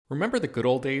Remember the good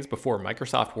old days before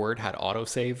Microsoft Word had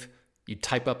autosave? You'd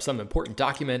type up some important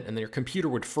document and then your computer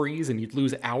would freeze and you'd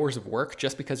lose hours of work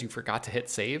just because you forgot to hit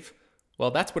save?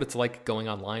 Well, that's what it's like going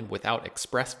online without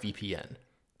ExpressVPN.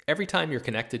 Every time you're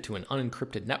connected to an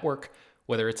unencrypted network,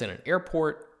 whether it's in an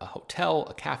airport, a hotel,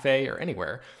 a cafe, or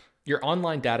anywhere, your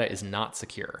online data is not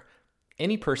secure.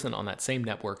 Any person on that same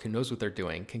network who knows what they're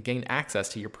doing can gain access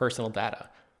to your personal data.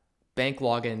 Bank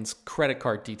logins, credit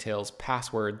card details,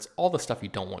 passwords, all the stuff you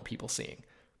don't want people seeing.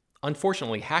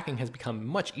 Unfortunately, hacking has become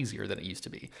much easier than it used to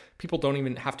be. People don't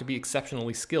even have to be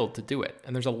exceptionally skilled to do it,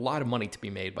 and there's a lot of money to be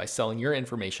made by selling your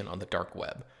information on the dark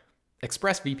web.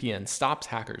 ExpressVPN stops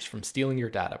hackers from stealing your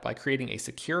data by creating a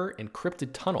secure, encrypted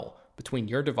tunnel between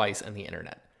your device and the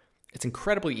internet. It's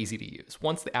incredibly easy to use.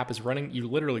 Once the app is running, you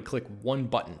literally click one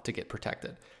button to get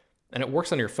protected. And it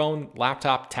works on your phone,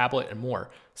 laptop, tablet, and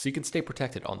more, so you can stay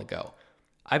protected on the go.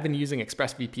 I've been using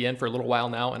ExpressVPN for a little while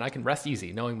now, and I can rest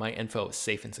easy knowing my info is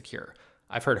safe and secure.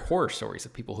 I've heard horror stories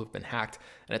of people who've been hacked,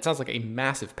 and it sounds like a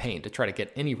massive pain to try to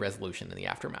get any resolution in the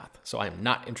aftermath, so I am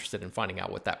not interested in finding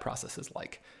out what that process is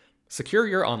like. Secure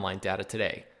your online data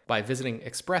today by visiting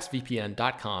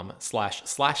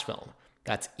expressvpn.com/film.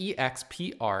 That's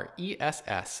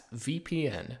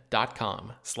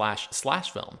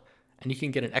expressvpn.com//film, and you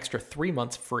can get an extra 3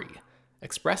 months free.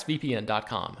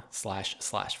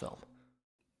 expressvpn.com//film.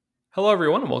 Hello,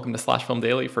 everyone, and welcome to Slash Film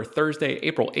Daily for Thursday,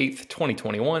 April 8th,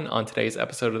 2021. On today's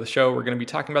episode of the show, we're going to be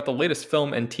talking about the latest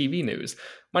film and TV news.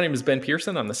 My name is Ben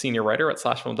Pearson. I'm the senior writer at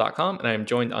slashfilm.com, and I am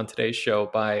joined on today's show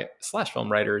by Slash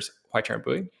Film writers Hoai-Tran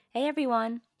Bui. Hey,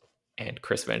 everyone. And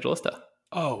Chris Evangelista.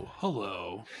 Oh,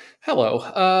 hello. Hello.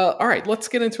 All right, let's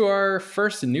get into our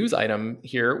first news item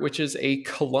here, which is a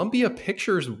Columbia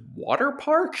Pictures water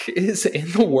park is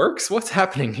in the works. What's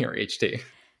happening here, HT?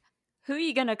 Who are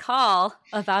you going to call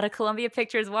about a Columbia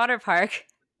Pictures water park?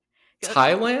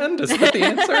 Thailand? Is that the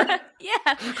answer?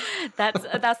 Yeah,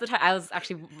 that's the time. I was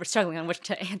actually struggling on which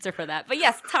to answer for that. But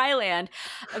yes, Thailand.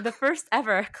 The first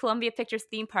ever Columbia Pictures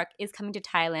theme park is coming to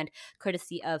Thailand,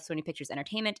 courtesy of Sony Pictures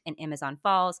Entertainment and Amazon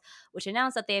Falls, which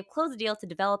announced that they have closed a deal to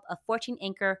develop a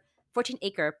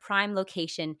 14-acre prime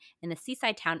location in the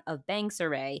seaside town of Bang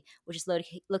Sarai, which is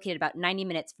located about 90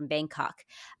 minutes from Bangkok.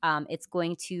 It's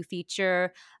going to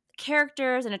feature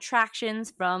characters and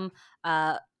attractions from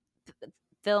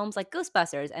films like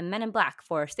Ghostbusters and Men in Black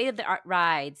for state-of-the-art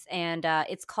rides, and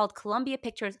it's called Columbia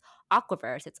Pictures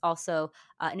Aquaverse. It's also,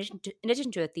 in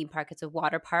addition to a theme park, it's a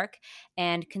water park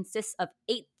and consists of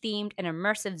 8 themed and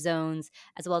immersive zones,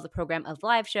 as well as a program of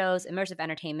live shows, immersive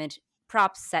entertainment,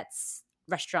 props, sets,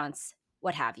 restaurants,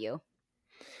 what have you.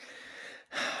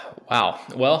 Wow.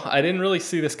 Well, I didn't really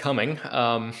see this coming.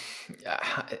 I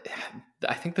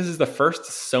think this is the first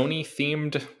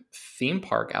Sony-themed theme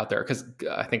park out there, because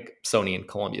I think Sony and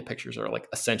Columbia Pictures are like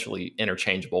essentially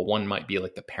interchangeable. One might be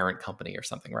like the parent company or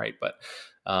something, right? But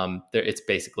it's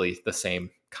basically the same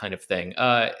kind of thing.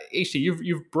 HT,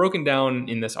 you've broken down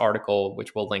in this article,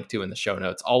 which we'll link to in the show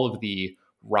notes, all of the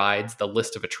rides, the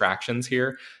list of attractions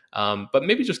here. But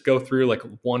maybe just go through like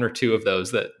one or two of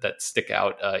those that stick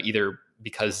out, either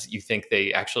because you think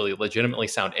they actually legitimately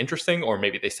sound interesting, or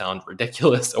maybe they sound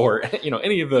ridiculous, or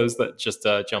any of those that just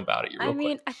jump out at you real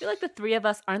quick. I feel like the three of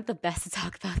us aren't the best to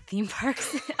talk about theme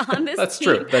parks on this That's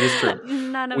team. True. That is true.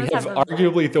 None of we us have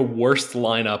arguably the worst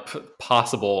lineup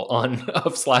possible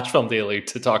of Slash Film Daily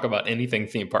to talk about anything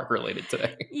theme park related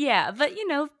today. Yeah, but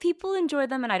people enjoy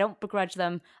them, and I don't begrudge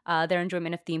them their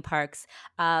enjoyment of theme parks.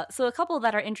 So a couple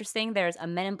that are interesting. There's a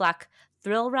Men in Black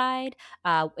thrill ride,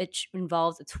 which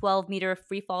involves a 12-meter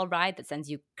free-fall ride that sends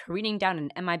you careening down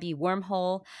an MIB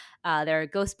wormhole. There are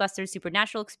Ghostbusters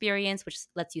Supernatural Experience, which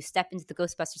lets you step into the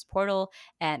Ghostbusters portal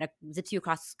and zips you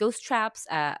across ghost traps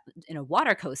in a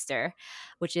water coaster,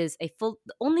 which is the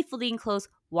only fully enclosed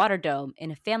water dome in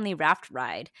a family raft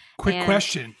ride. Quick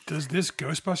question. Does this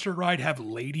Ghostbuster ride have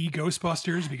lady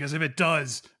Ghostbusters? Because if it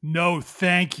does, no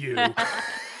thank you.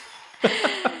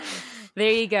 There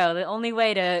you go. The only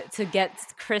way to get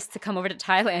Chris to come over to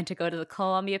Thailand to go to the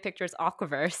Columbia Pictures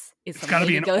Aquaverse is it's got to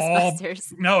be an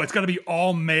Ghostbusters. It's got to be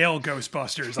all male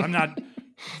Ghostbusters. I'm not.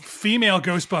 Female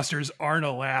Ghostbusters aren't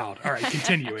allowed. All right,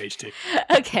 continue, HT.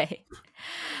 Okay.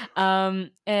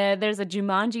 There's a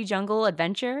Jumanji Jungle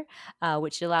Adventure,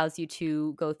 which allows you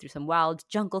to go through some wild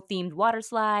jungle-themed water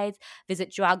slides,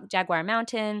 visit Jaguar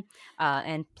Mountain,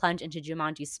 and plunge into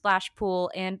Jumanji's splash pool.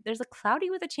 And there's a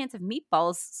Cloudy with a Chance of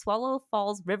Meatballs Swallow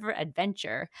Falls River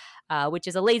Adventure, which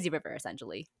is a lazy river,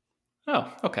 essentially.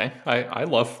 Oh, okay. I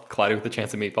love Cloudy with a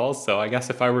Chance of Meatballs, so I guess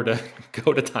if I were to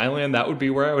go to Thailand, that would be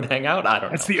where I would hang out. I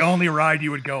don't That's know. the only ride you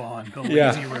would go on, the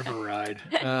Yeah. lazy river ride.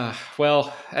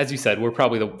 Well, as you said, we're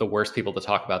probably the worst people to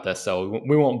talk about this, so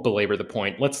we won't belabor the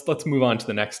point. Let's move on to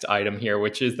the next item here,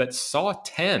 which is that Saw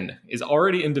 10 is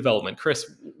already in development.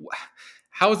 Chris,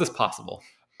 how is this possible?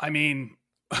 I mean,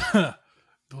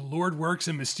 the Lord works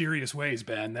in mysterious ways,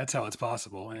 Ben. That's how it's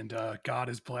possible. And God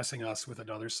is blessing us with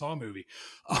another Saw movie.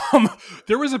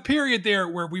 There was a period there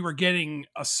where we were getting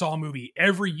a Saw movie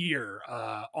every year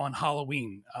on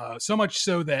Halloween. So much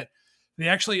so that they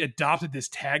actually adopted this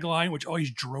tagline, which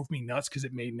always drove me nuts because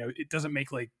it doesn't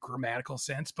make like grammatical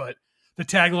sense. But the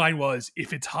tagline was,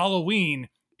 if it's Halloween,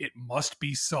 it must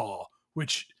be Saw,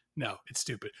 which... No, it's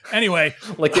stupid. Anyway,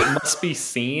 like it must be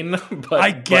seen, but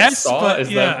I guess, but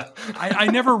yeah, that... I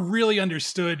never really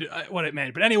understood what it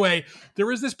meant. But anyway, there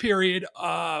was this period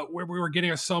where we were getting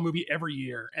a Saw movie every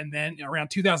year, and then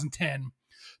around 2010,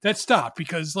 that stopped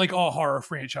because, like all horror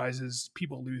franchises,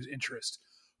 people lose interest.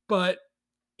 But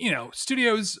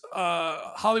studios,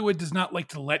 Hollywood does not like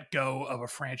to let go of a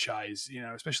franchise,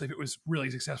 especially if it was really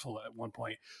successful at one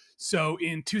point. So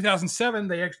in 2017,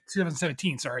 they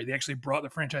actually brought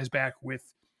the franchise back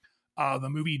with the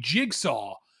movie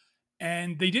Jigsaw,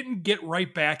 and they didn't get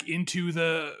right back into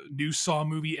the new Saw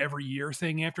movie every year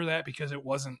thing after that because it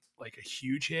wasn't like a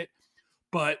huge hit.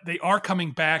 But they are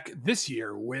coming back this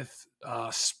year with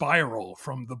Spiral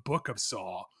from the Book of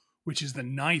Saw, which is the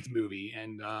 9th movie,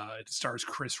 and it stars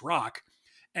Chris Rock.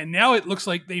 And now it looks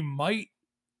like they might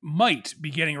be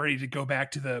getting ready to go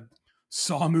back to the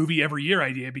Saw movie every year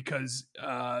idea because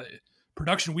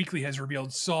Production Weekly has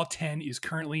revealed Saw 10 is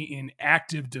currently in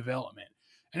active development.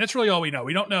 And that's really all we know.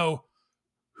 We don't know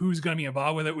who's going to be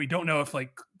involved with it. We don't know if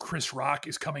like Chris Rock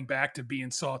is coming back to be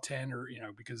in Saw 10 or,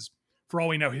 because for all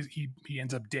we know, he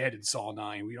ends up dead in Saw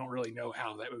 9. We don't really know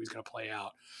how that movie's going to play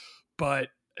out. But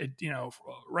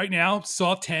right now,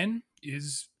 Saw 10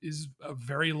 is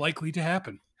very likely to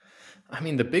happen. I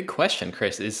mean, the big question,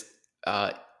 Chris, is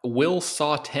will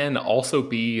Saw 10 also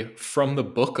be from the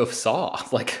Book of Saw?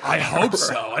 Like, I hope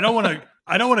so. I don't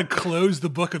want to close the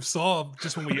Book of Saw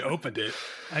just when we opened it.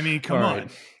 I mean, come on.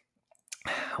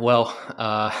 Well,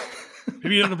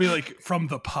 maybe it'll be like from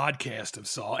the podcast of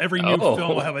Saw. Every new film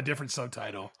will have a different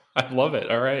subtitle. I love it.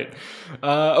 All right.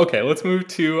 Okay, let's move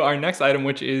to our next item,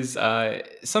 which is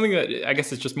something that I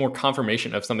guess is just more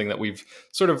confirmation of something that we've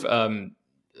sort of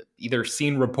either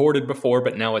seen reported before,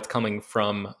 but now it's coming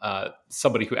from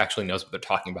somebody who actually knows what they're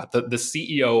talking about. The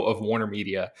CEO of Warner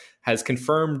Media has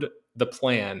confirmed the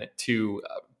plan to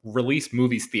release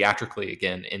movies theatrically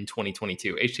again in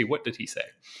 2022. HT, what did he say?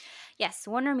 Yes,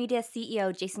 Warner Media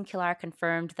CEO Jason Kilar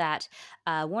confirmed that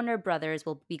Warner Brothers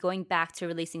will be going back to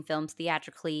releasing films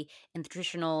theatrically in the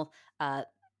traditional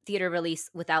theater release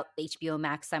without HBO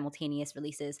Max simultaneous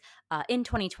releases in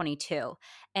 2022.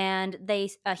 And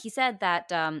he said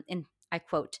that, I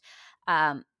quote,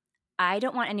 I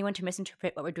don't want anyone to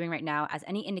misinterpret what we're doing right now as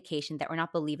any indication that we're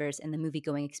not believers in the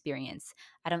movie-going experience.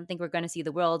 I don't think we're going to see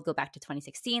the world go back to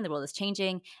 2016. The world is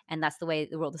changing, and that's the way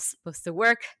the world is supposed to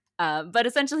work. But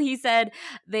essentially, he said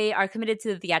they are committed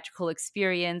to the theatrical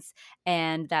experience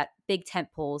and that big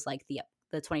tentpoles like the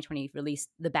 2020 release,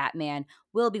 The Batman,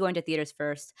 will be going to theaters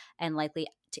first and likely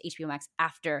to HBO Max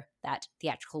after that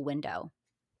theatrical window.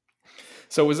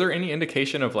 So was there any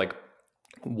indication of like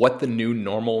what the new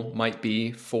normal might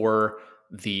be for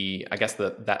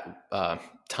that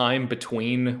time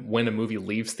between when a movie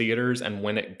leaves theaters and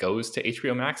when it goes to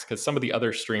HBO Max? Because some of the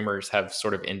other streamers have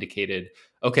sort of indicated,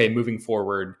 okay, moving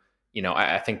forward,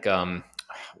 I think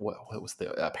what was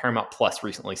the Paramount Plus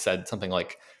recently said something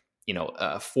like,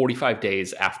 45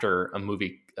 days after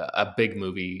a big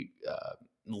movie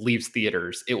leaves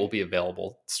theaters, it will be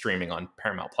available streaming on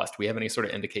Paramount Plus. Do we have any sort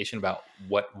of indication about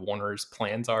what Warner's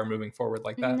plans are moving forward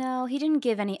like that? No, he didn't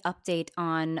give any update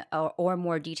on or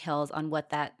more details on what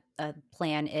that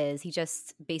plan is. He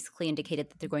just basically indicated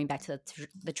that they're going back to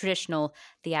the traditional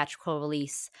theatrical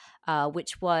release,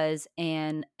 which was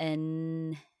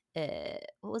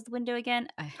what was the window again?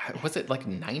 Was it like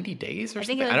 90 days or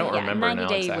something? I don't remember 90 now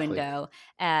day exactly. window,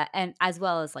 and as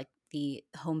well as like the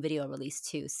home video release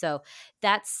too. So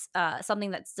that's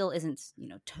something that still isn't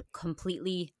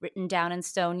completely written down in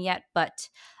stone yet, but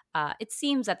it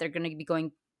seems that they're going to be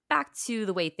going back to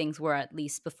the way things were at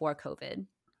least before COVID.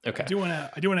 Okay. I do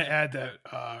want to add that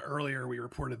earlier we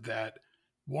reported that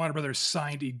Warner Brothers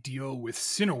signed a deal with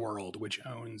Cineworld, which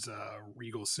owns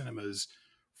Regal Cinemas,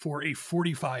 for a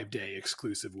 45-day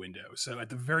exclusive window. So at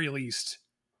the very least,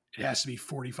 it has to be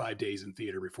 45 days in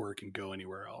theater before it can go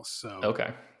anywhere else. So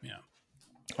okay. Yeah.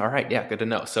 All right. Yeah, good to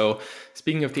know. So,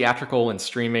 speaking of theatrical and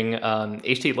streaming,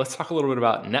 HT, let's talk a little bit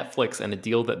about Netflix and a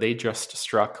deal that they just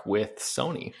struck with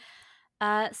Sony.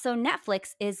 So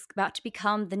Netflix is about to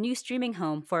become the new streaming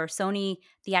home for Sony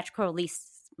theatrical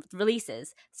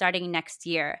releases starting next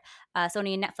year.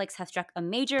 Sony and Netflix have struck a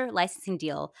major licensing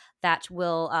deal that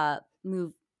will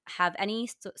move have any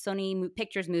Sony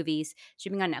Pictures movies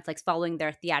streaming on Netflix following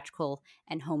their theatrical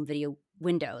and home video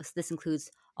windows. This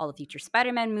includes all the future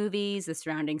Spider-Man movies, the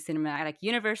surrounding cinematic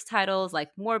universe titles like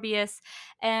Morbius,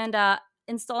 and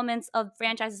installments of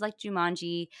franchises like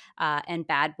Jumanji and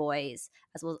Bad Boys,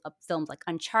 as well as films like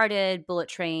Uncharted, Bullet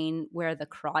Train, Where the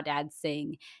Crawdads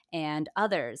Sing, and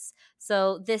others.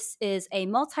 So this is a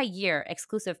multi-year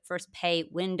exclusive first pay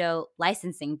window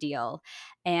licensing deal,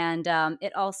 and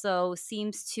it also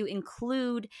seems to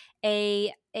include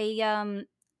a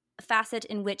facet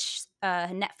in which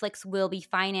Netflix will be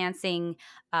financing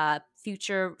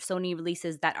future Sony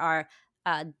releases that are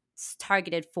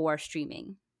targeted for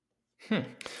streaming. Well,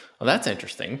 that's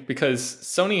interesting because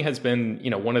Sony has been,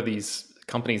 one of these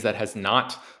companies that has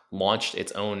not launched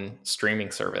its own streaming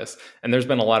service. And there's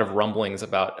been a lot of rumblings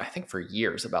about, I think for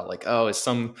years, about like, oh, is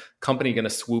some company going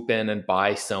to swoop in and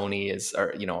buy Sony?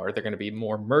 Are there going to be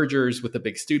more mergers with the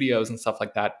big studios and stuff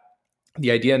like that?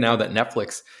 The idea now that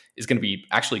Netflix is going to be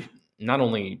actually not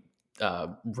only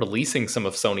releasing some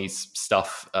of Sony's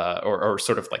stuff or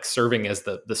sort of like serving as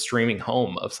the streaming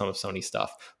home of some of Sony's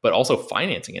stuff, but also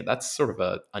financing it. That's sort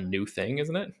of a new thing,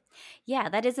 isn't it? Yeah,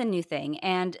 that is a new thing.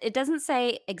 And it doesn't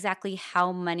say exactly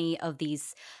how many of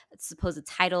these supposed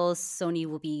titles Sony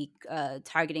will be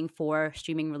targeting for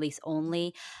streaming release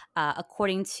only.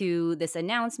 According to this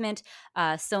announcement,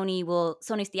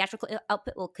 Sony's theatrical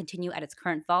output will continue at its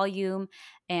current volume.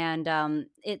 And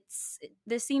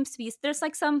there's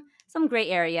like some gray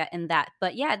area in that.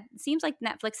 But yeah, it seems like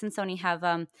Netflix and Sony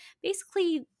have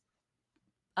basically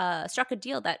struck a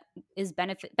deal that is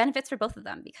benefits for both of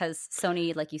them, because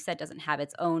Sony, like you said, doesn't have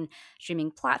its own streaming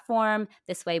platform.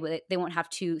 This way, they won't have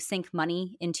to sink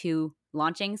money into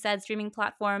launching said streaming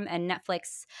platform, and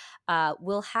Netflix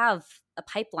will have a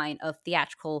pipeline of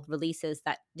theatrical releases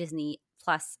that Disney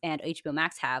Plus and HBO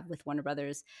Max have with Warner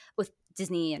Brothers, with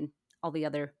Disney and all the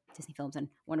other Disney films and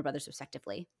Warner Brothers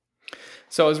respectively.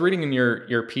 So I was reading in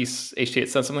your piece, HT, it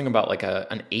said something about like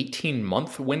an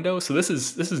 18-month window. So this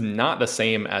is not the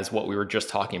same as what we were just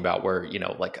talking about, where,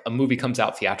 like a movie comes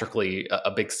out theatrically,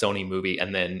 a big Sony movie,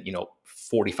 and then,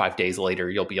 45 days later,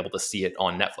 you'll be able to see it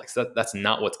on Netflix. That's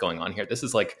not what's going on here. This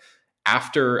is like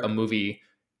after a movie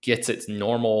gets its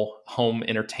normal home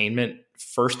entertainment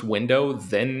first window,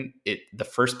 then the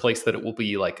first place that it will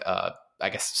be like, I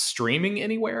guess, streaming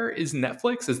anywhere is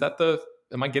Netflix.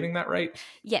 Am I getting that right?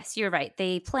 Yes, you're right.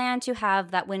 They plan to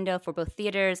have that window for both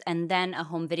theaters and then a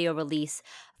home video release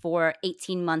for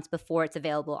 18 months before it's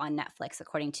available on Netflix,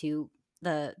 according to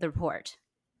the report.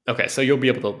 Okay, so you'll be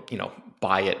able to,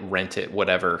 buy it, rent it,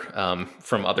 whatever,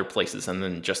 from other places. And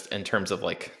then just in terms of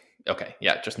like, okay,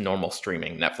 yeah, just normal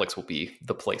streaming, Netflix will be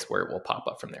the place where it will pop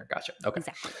up from there. Gotcha. Okay.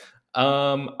 Exactly.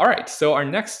 All right. So our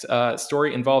next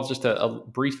story involves just a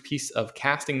brief piece of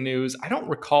casting news. I don't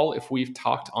recall if we've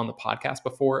talked on the podcast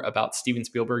before about Steven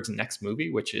Spielberg's next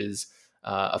movie, which is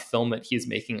a film that he is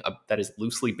making that is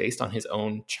loosely based on his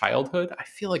own childhood. I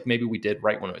feel like maybe we did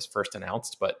right when it was first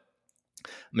announced, but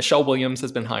Michelle Williams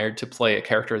has been hired to play a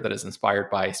character that is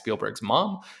inspired by Spielberg's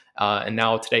mom. And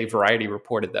now today, Variety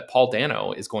reported that Paul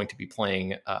Dano is going to be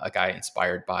playing a guy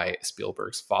inspired by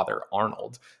Spielberg's father,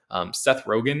 Arnold. Seth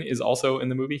Rogen is also in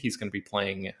the movie. He's going to be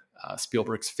playing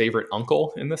Spielberg's favorite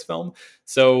uncle in this film.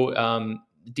 So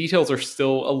details are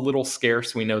still a little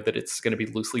scarce. We know that it's going to be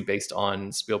loosely based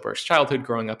on Spielberg's childhood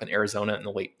growing up in Arizona in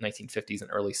the late 1950s and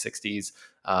early 60s,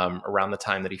 around the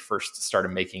time that he first started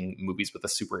making movies with a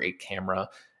Super 8 camera.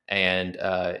 And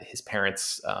his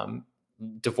parents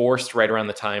divorced right around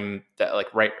the time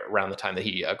that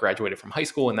he graduated from high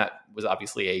school. And that was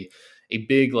obviously a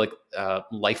big,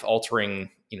 life altering,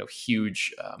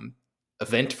 huge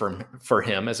event for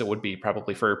him, as it would be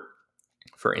probably for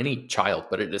any child,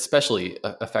 but it especially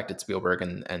affected Spielberg,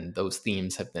 and those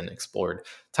themes have been explored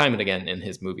time and again in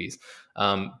his movies.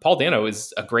 Paul Dano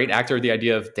is a great actor. The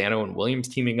idea of Dano and Williams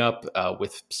teaming up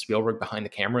with Spielberg behind the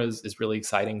cameras is really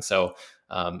exciting. So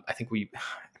I think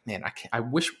I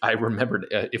wish I remembered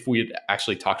if we had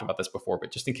actually talked about this before,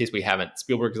 but just in case we haven't,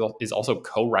 Spielberg is also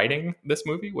co-writing this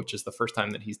movie, which is the first time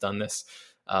that he's done this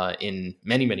in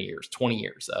many, many years, 20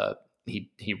 years.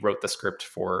 he wrote the script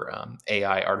for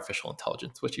AI, artificial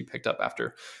intelligence, which he picked up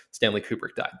after Stanley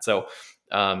Kubrick died. So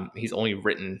he's only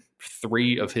written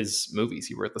 3 of his movies.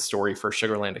 He wrote the story for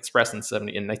Sugarland Express in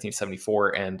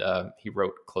 1974, and he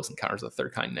wrote Close Encounters of the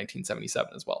Third Kind in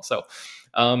 1977 as well. So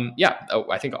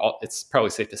I think it's probably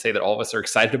safe to say that all of us are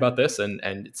excited about this, and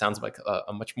it sounds like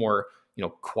a much more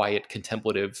quiet,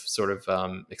 contemplative, sort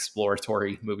of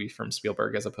exploratory movie from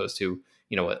Spielberg, as opposed to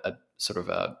a sort of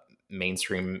a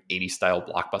mainstream 80s style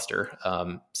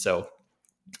blockbuster. So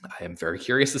I am very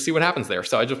curious to see what happens there.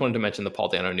 So I just wanted to mention the Paul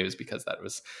Dano news because that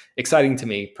was exciting to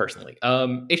me personally.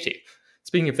 HT,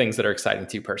 speaking of things that are exciting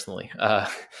to you personally,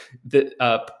 Park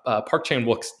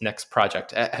Chan-wook's next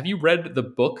project. Have you read the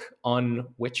book on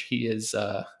which he is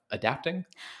adapting?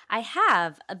 I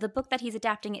have. The book that he's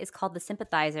adapting is called The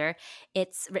Sympathizer.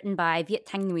 It's written by Viet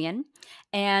Thanh Nguyen,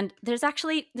 and there's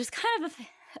kind of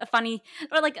a funny,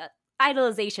 or like a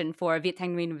idolization for Viet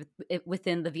Thanh Nguyen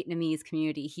within the Vietnamese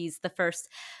community. He's the first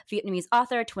Vietnamese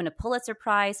author to win a Pulitzer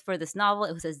Prize for this novel.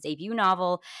 It was his debut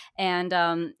novel, and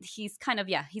he's kind of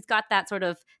he's got that sort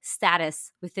of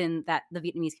status within the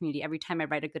Vietnamese community. Every time I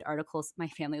write a good article, my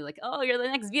family is like, "Oh, you're the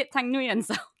next Viet Thanh Nguyen."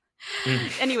 So,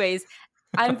 anyways.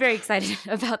 I'm very excited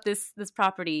about this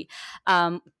property.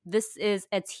 This is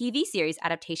a TV series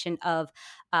adaptation of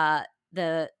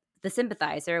the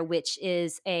Sympathizer, which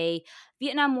is a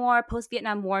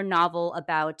post-Vietnam War novel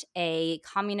about a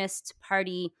Communist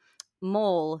Party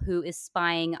mole who is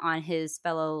spying on his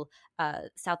fellow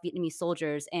South Vietnamese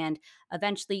soldiers, and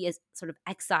eventually is sort of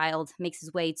exiled, makes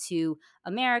his way to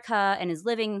America, and is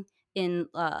living in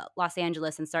Los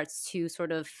Angeles, and starts to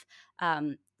sort of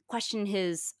question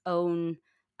his own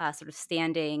sort of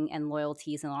standing and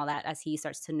loyalties and all that as he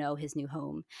starts to know his new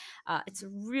home. It's a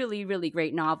really, really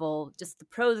great novel. Just the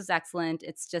prose is excellent.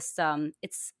 It's just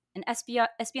it's an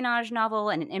espionage novel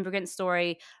and an immigrant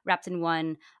story wrapped in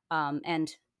one,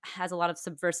 and has a lot of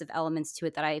subversive elements to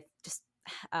it that I just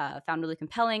found really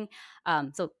compelling.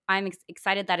 So I'm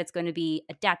excited that it's going to be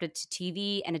adapted to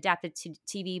TV, and adapted to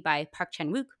TV by Park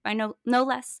Chan-wook, by no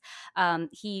less.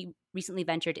 He recently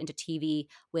ventured into TV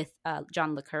with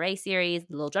John le Carré series,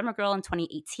 The Little Drummer Girl, in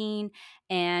 2018.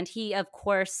 And he, of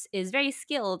course, is very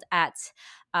skilled at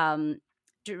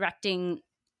directing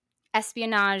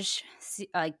espionage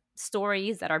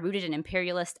stories that are rooted in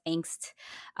imperialist angst.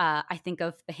 I think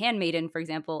of The Handmaiden, for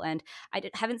example, and I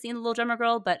haven't seen The Little Drummer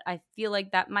Girl, but I feel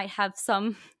like that might have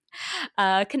some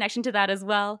connection to that as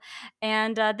well.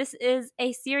 And this is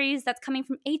a series that's coming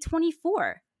from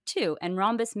A24 too, and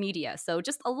Rhombus Media. So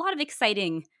just a lot of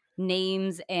exciting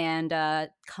names and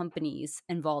companies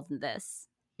involved in this.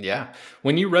 Yeah.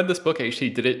 When you read this book,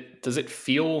 HT, does it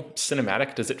feel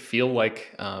cinematic? Does it feel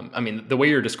like, I mean, the way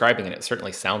you're describing it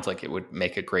certainly sounds like it would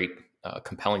make a great,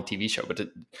 compelling TV show. But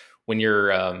when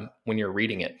you're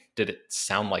reading it, did it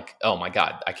sound like, oh my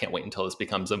God, I can't wait until this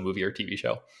becomes a movie or TV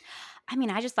show? I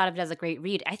mean, I just thought of it as a great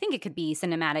read. I think it could be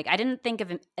cinematic. I didn't think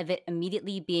of it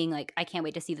immediately being like, I can't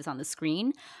wait to see this on the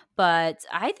screen. But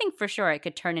I think for sure it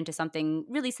could turn into something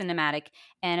really cinematic,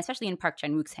 and especially in Park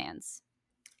Chan-wook's hands.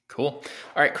 Cool.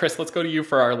 All right, Chris, let's go to you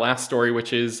for our last story,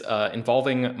 which is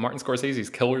involving Martin Scorsese's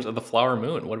Killers of the Flower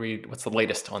Moon. What's the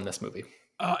latest on this movie?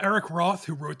 Eric Roth,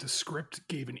 who wrote the script,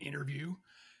 gave an interview.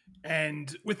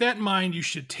 And with that in mind, you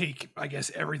should take, I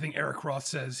guess, everything Eric Roth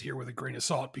says here with a grain of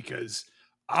salt, because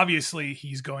obviously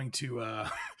he's going to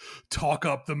talk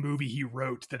up the movie he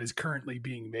wrote that is currently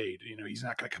being made. You know, he's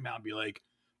not going to come out and be like,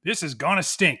 this is gonna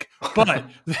stink. But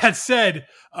that said,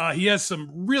 he has some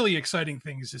really exciting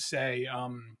things to say.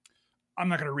 I'm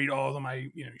not going to read all of them.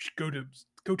 You should go to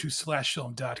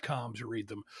 /film.com to read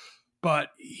them. But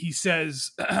he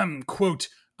says, quote,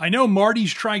 I know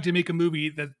Marty's trying to make a movie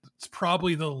that's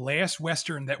probably the last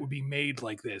Western that would be made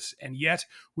like this. And yet,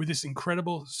 with this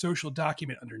incredible social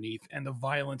document underneath and the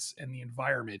violence and the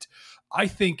environment, I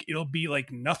think it'll be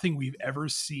like nothing we've ever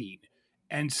seen.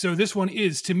 And so this one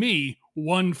is, to me,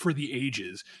 one for the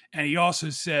ages. And he also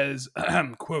says,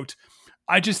 quote,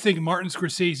 I just think Martin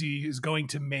Scorsese is going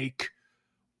to make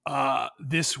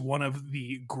this one of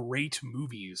the great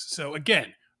movies. So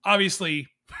again, obviously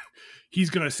he's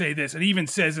going to say this, and he even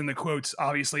says in the quotes,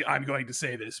 obviously I'm going to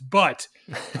say this, but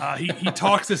he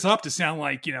talks this up to sound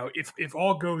like, if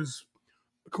all goes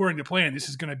according to plan, this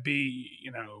is going to be,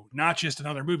 not just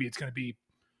another movie. It's going to be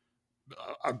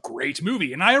a great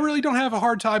movie. And I really don't have a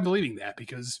hard time believing that,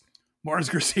 because Martin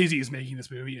Scorsese is making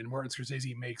this movie, and Martin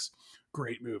Scorsese makes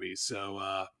great movies.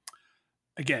 So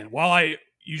again, while I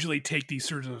usually take these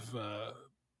sorts of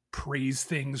praise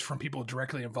things from people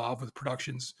directly involved with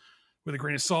productions, with a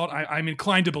grain of salt. I'm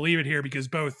inclined to believe it here because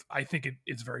both I think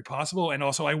it's very possible, and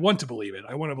also I want to believe it.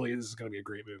 I want to believe this is going to be a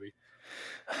great movie.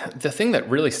 The thing that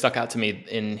really stuck out to me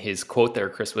in his quote there,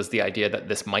 Chris, was the idea that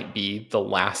this might be the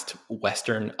last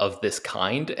Western of this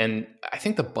kind. And I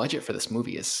think the budget for this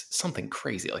movie is something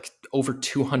crazy, like over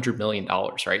 $200 million,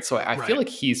 right? So I feel like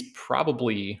he's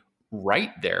probably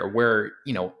right there where,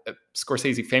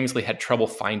 Scorsese famously had trouble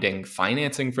finding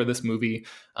financing for this movie.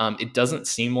 It doesn't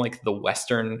seem like the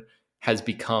Western has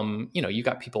become, you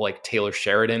got people like Taylor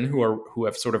Sheridan who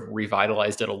have sort of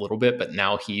revitalized it a little bit, but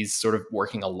now he's sort of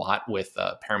working a lot with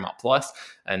Paramount Plus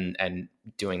and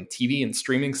doing TV and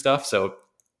streaming stuff. So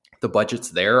the budgets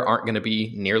there aren't going to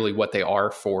be nearly what they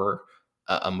are for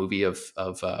a movie of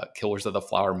Killers of the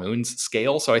Flower Moon's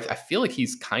scale. So I feel like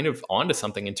he's kind of onto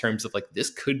something in terms of like, this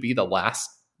could be the last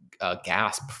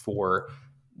gasp for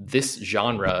this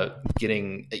genre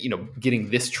getting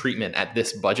this treatment at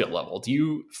this budget level. Do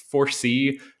you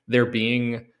foresee there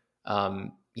being,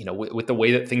 with the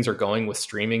way that things are going with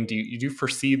streaming, do you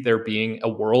foresee there being a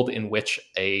world in which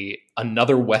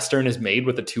another Western is made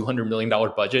with a $200 million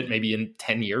budget, maybe in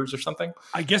 10 years or something?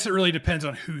 I guess it really depends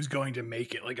on who's going to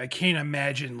make it. Like, I can't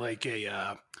imagine like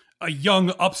a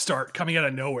young upstart coming out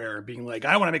of nowhere and being like,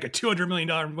 I want to make a $200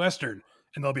 million Western.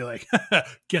 And they'll be like,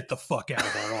 get the fuck out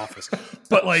of our office.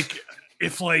 But like,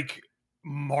 if like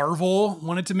Marvel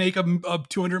wanted to make a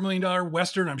 $200 million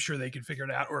Western, I'm sure they could figure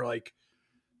it out. Or like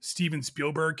Steven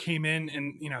Spielberg came in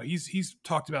and, he's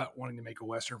talked about wanting to make a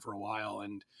Western for a while.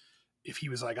 And if he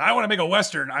was like, I want to make a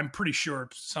Western, I'm pretty sure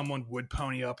someone would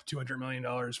pony up $200 million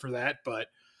for that. But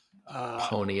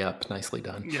pony up, nicely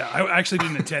done. Yeah, I actually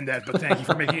didn't intend that, but thank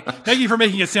you for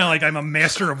making it sound like I'm a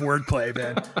master of wordplay,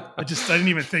 man. I didn't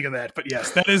even think of that, but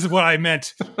yes, that is what I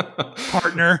meant,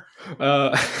 partner.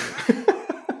 The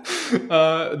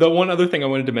one other thing I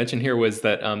wanted to mention here was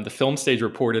that the Film Stage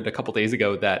reported a couple days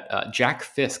ago that Jack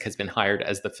Fisk has been hired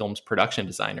as the film's production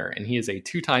designer, and he is a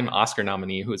 2-time Oscar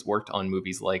nominee who has worked on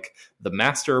movies like The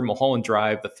Master, Mulholland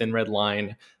Drive, The Thin Red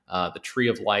Line, The Tree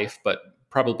of Life, but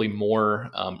probably more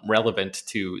relevant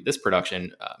to this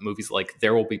production, movies like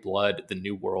There Will Be Blood, The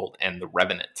New World, and The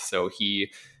Revenant. So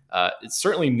he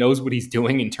certainly knows what he's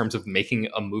doing in terms of making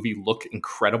a movie look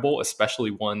incredible,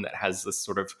 especially one that has this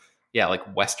sort of, like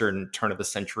Western turn of the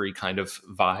century kind of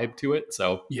vibe to it.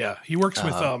 So yeah, he works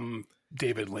with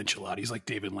David Lynch a lot. He's like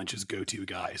David Lynch's go-to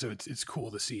guy. So it's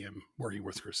cool to see him working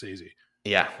with Scorsese.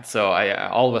 Yeah, so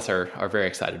all of us are very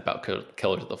excited about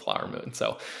Killers of the Flower Moon.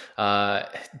 So,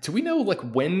 do we know like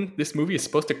when this movie is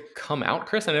supposed to come out,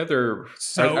 Chris? I know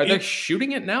are they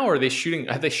shooting it now, or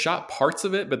have they shot parts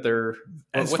of it, but they're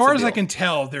as far as I can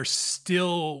tell, they're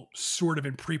still sort of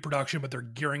in pre-production, but they're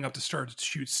gearing up to start to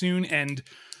shoot soon. And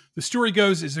the story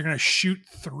goes is they're going to shoot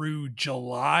through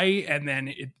July, and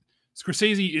then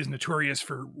Scorsese is notorious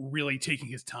for really taking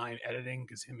his time editing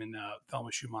because him and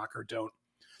Thelma Schumacher don't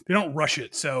rush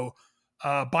it. So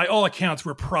by all accounts,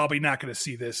 we're probably not going to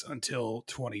see this until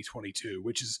 2022,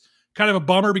 which is kind of a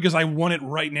bummer because I want it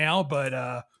right now. But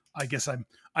I guess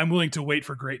I'm willing to wait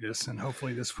for greatness, and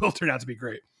hopefully this will turn out to be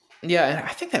great. Yeah, and I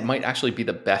think that might actually be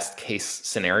the best case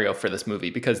scenario for this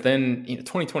movie, because then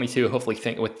 2022, hopefully,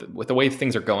 with the way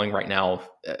things are going right now,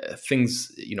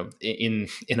 things in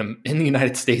the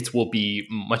United States will be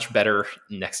much better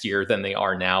next year than they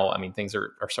are now. I mean, things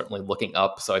are certainly looking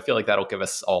up, so I feel like that'll give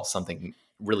us all something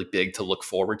really big to look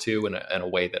forward to in a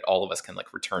way that all of us can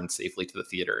like return safely to the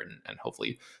theater and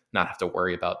hopefully not have to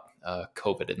worry about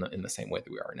COVID in the same way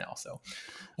that we are now. So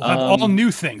we'll have all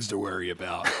new things to worry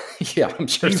about. Yeah, I'm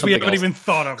sure things we haven't even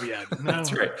thought of yet. No.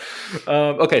 That's right.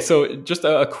 Okay, so just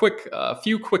a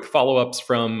few quick follow-ups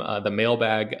from the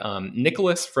mailbag.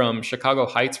 Nicholas from Chicago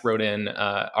Heights wrote in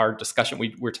our discussion.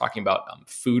 We're talking about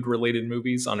food-related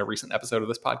movies on a recent episode of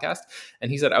this podcast, and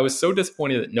he said, I was so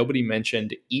disappointed that nobody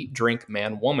mentioned Eat, Drink,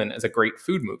 Man, Woman as a great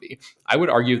food movie. I would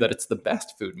argue that it's the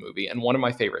best food movie and one of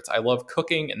my favorites. I love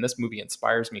cooking, and this movie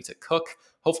inspires me to cook.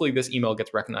 Hopefully this email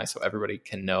gets recognized so everybody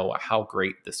can know how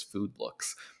great this food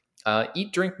looks.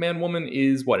 Eat, Drink, Man, Woman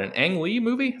is what, an Ang Lee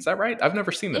movie? Is that right? I've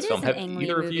never seen this film. Have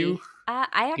either of you?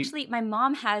 My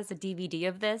mom has a DVD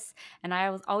of this, and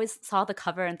I always saw the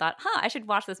cover and thought, I should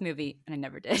watch this movie, and I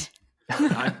never did.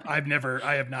 I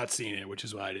have not seen it, which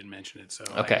is why I didn't mention it. So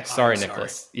okay, sorry,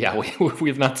 Nicholas. Yeah, we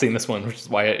have not seen this one, which is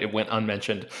why it went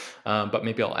unmentioned. But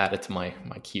maybe I'll add it to my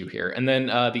queue here. And then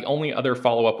the only other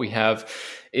follow up we have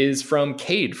is from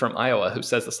Cade from Iowa, who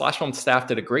says the Slash Film staff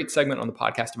did a great segment on the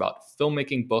podcast about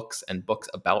filmmaking books and books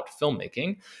about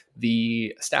filmmaking.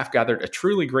 The staff gathered a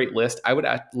truly great list. I would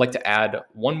like to add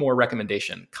one more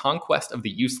recommendation, Conquest of the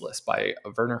Useless by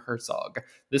Werner Herzog.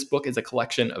 This book is a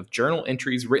collection of journal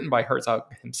entries written by Herzog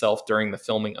himself during the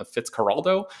filming of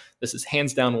Fitzcarraldo. This is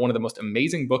hands down one of the most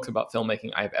amazing books about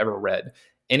filmmaking I have ever read.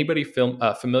 Anybody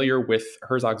familiar with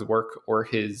Herzog's work or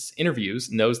his interviews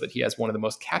knows that he has one of the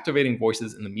most captivating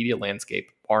voices in the media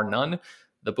landscape, bar none.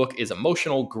 The book is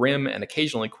emotional, grim, and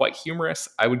occasionally quite humorous.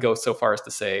 I would go so far as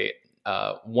to say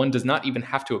one does not even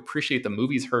have to appreciate the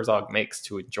movies Herzog makes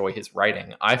to enjoy his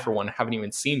writing. I, for one, haven't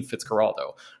even seen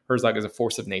Fitzcarraldo. Herzog is a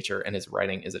force of nature, and his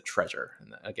writing is a treasure.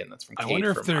 And again, that's from Kate. I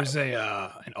wonder if there's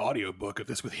an audio book of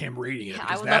this with him reading it. Yeah,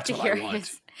 I would love to hear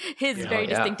his very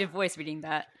distinctive voice reading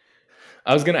that.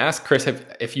 I was going to ask Chris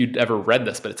if you'd ever read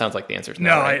this, but it sounds like the answer is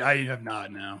no. No, right? I have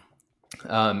not, no.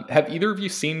 Have either of you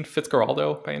seen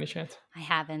Fitzcarraldo by any chance? I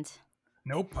haven't.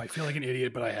 Nope, I feel like an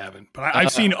idiot, but I haven't. But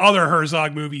I've seen other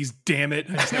Herzog movies, damn it.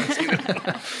 I just haven't seen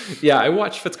it. Yeah, I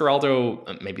watched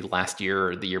Fitzcarraldo maybe last year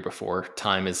or the year before.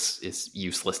 Time is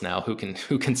useless now. Who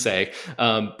can say?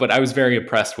 But I was very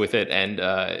impressed with it. And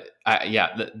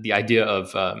the idea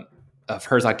of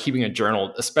Herzog keeping a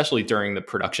journal, especially during the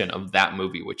production of that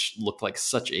movie, which looked like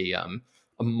such a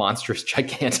monstrous,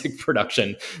 gigantic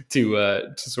production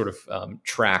to sort of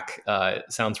track,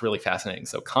 sounds really fascinating.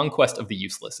 So Conquest of the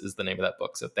Useless is the name of that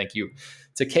book. So thank you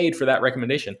to Cade for that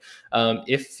recommendation.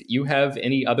 If you have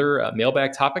any other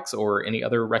mailbag topics or any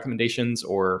other recommendations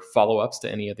or follow-ups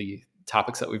to any of the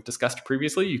topics that we've discussed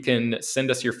previously, you can send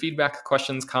us your feedback,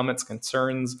 questions, comments,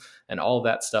 concerns, and all of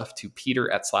that stuff to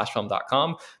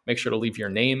peter@slashfilm.com. Make sure to leave your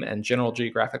name and general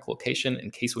geographic location in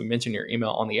case we mention your email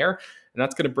on the air. And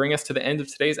that's going to bring us to the end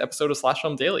of today's episode of Slash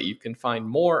Film Daily. You can find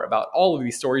more about all of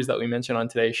these stories that we mentioned on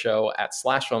today's show at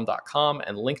slashfilm.com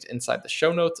and linked inside the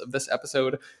show notes of this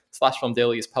episode. Slash Film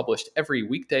Daily is published every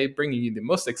weekday, bringing you the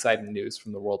most exciting news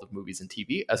from the world of movies and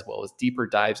TV, as well as deeper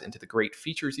dives into the great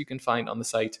features you can find on the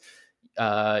site.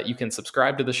 You can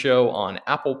subscribe to the show on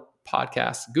Apple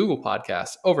Podcasts, Google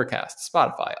Podcasts, Overcast,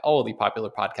 Spotify, all of the popular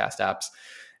podcast apps.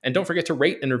 And don't forget to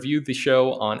rate and review the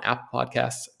show on Apple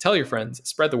Podcasts. Tell your friends,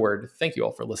 spread the word. Thank you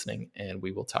all for listening, and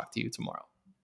we will talk to you tomorrow.